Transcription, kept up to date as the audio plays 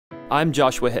I'm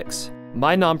Joshua Hicks.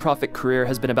 My nonprofit career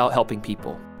has been about helping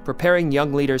people, preparing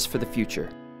young leaders for the future,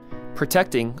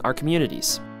 protecting our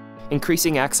communities,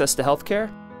 increasing access to healthcare,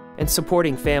 and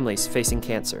supporting families facing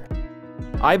cancer.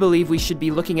 I believe we should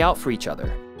be looking out for each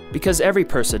other, because every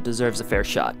person deserves a fair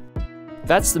shot.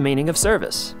 That's the meaning of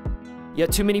service.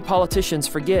 Yet too many politicians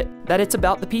forget that it's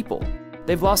about the people.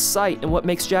 They've lost sight in what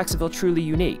makes Jacksonville truly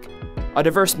unique. A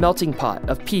diverse melting pot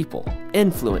of people,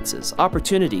 influences,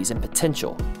 opportunities, and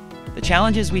potential. The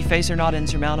challenges we face are not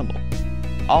insurmountable.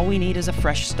 All we need is a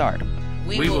fresh start.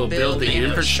 We will build the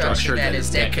infrastructure that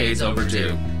is decades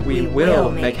overdue. We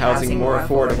will make housing more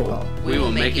affordable. We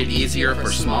will make it easier for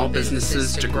small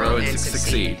businesses to grow and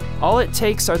succeed. All it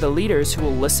takes are the leaders who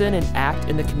will listen and act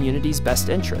in the community's best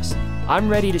interest. I'm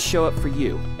ready to show up for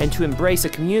you and to embrace a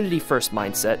community-first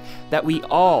mindset that we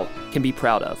all can be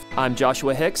proud of. I'm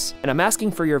Joshua Hicks, and I'm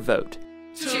asking for your vote.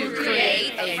 To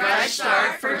create a fresh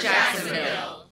start for Jacksonville.